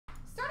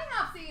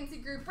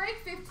CNC Group Break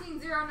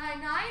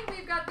 15099.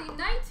 We've got the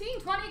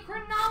 1920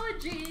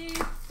 Chronology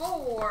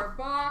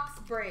 4-box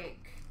break.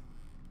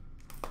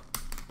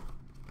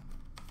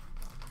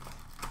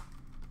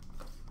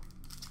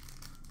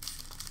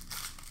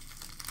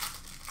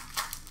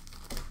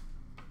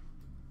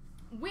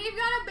 We've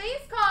got a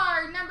base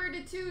card numbered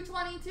to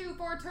 222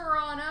 for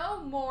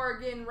Toronto,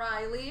 Morgan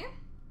Riley.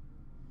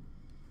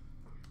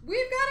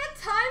 We've got a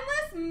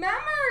Timeless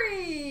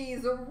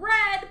Memories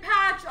red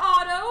patch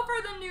auto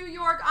for the New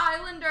York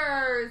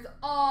Islanders,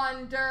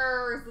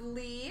 Anders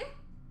Lee.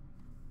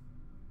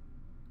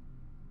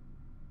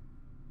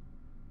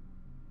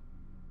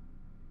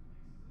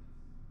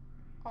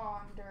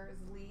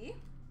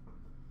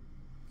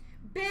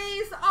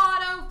 Base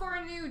auto for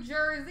New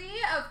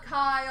Jersey of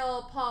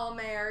Kyle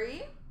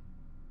Palmieri.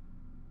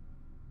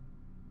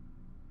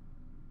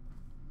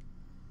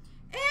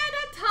 And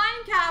a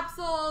time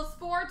capsules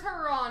for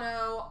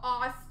Toronto,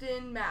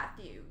 Austin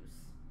Matthews.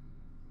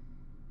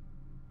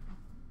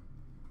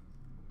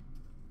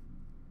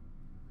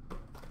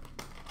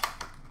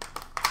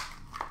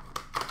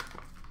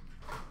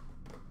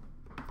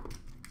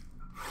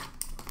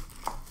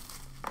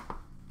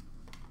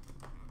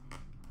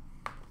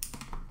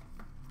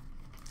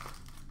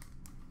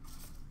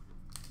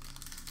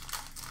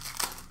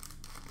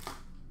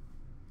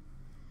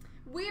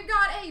 We've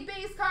got a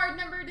base card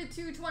numbered to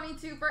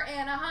 222 for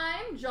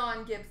Anaheim,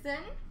 John Gibson.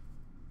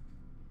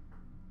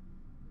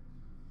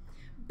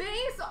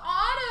 Base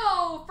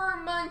auto for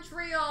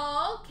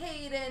Montreal,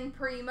 Caden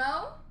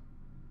Primo.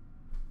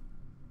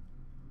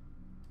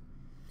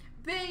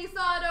 Base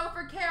auto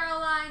for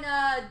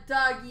Carolina,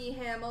 Dougie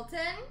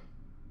Hamilton.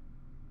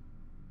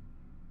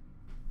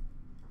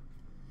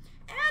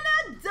 And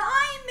a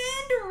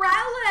diamond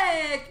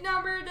relic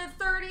numbered to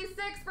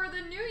 36 for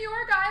the New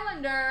York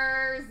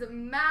Islanders,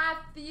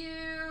 Matthew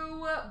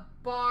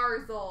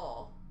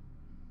Barzal.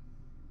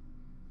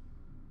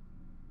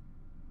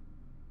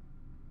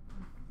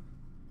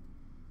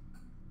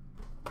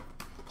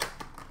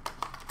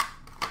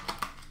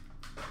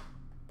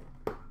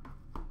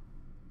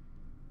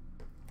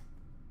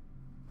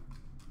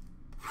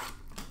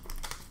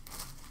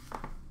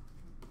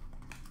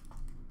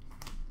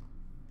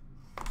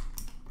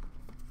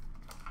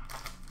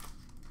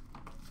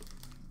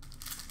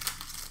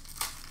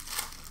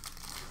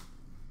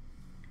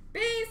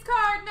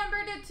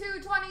 Number to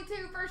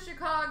 222 for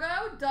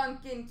Chicago,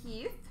 Duncan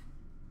Keith.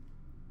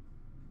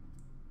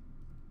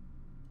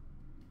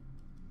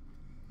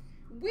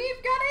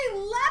 We've got a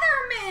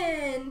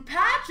Letterman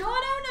patch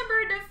auto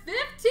number to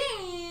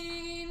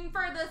 15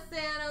 for the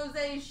San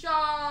Jose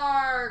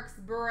Sharks,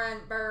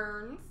 Brent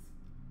Burns.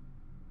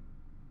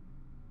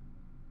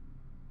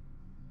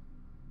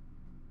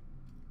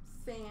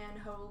 San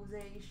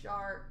Jose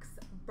Sharks,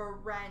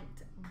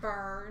 Brent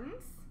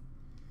Burns.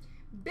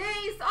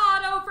 Base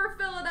auto for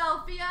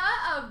Philadelphia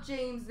of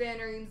James Van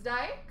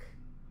Riemsdyk.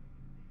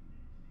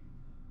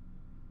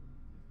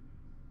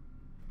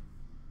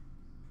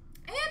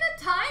 And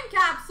a time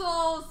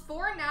capsules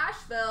for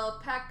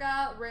Nashville,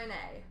 Pekka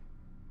Rinne.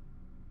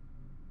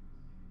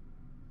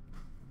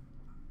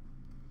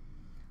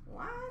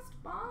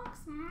 Last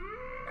box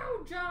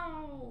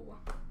mojo.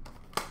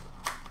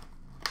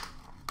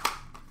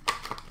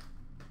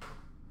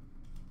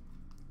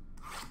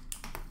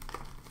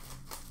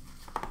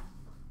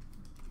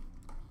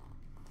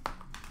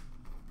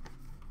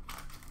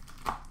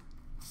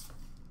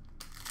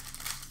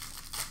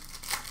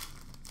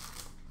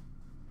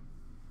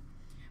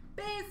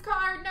 Base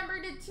card number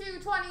to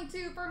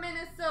 222 for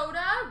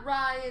Minnesota,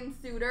 Ryan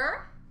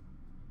Suter.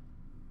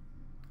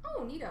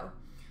 Oh, neato.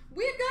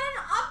 We've got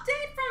an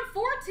update from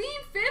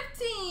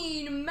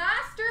 1415.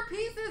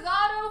 Masterpieces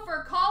auto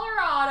for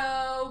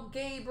Colorado,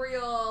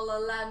 Gabriel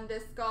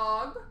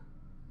Landeskog.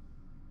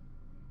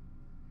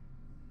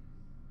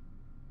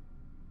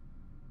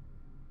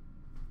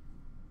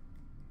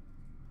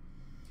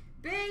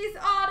 Base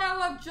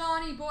auto of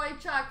Johnny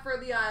Boychuk for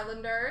the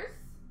Islanders.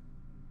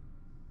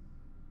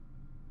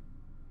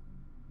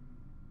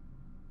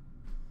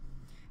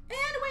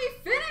 And we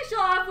finish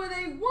off with a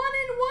 1 in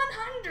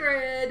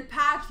 100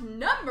 patch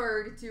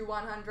numbered to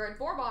 100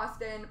 for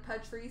Boston,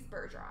 Patrice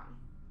Bergeron.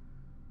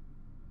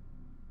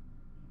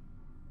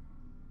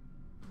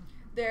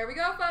 There we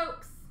go,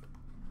 folks.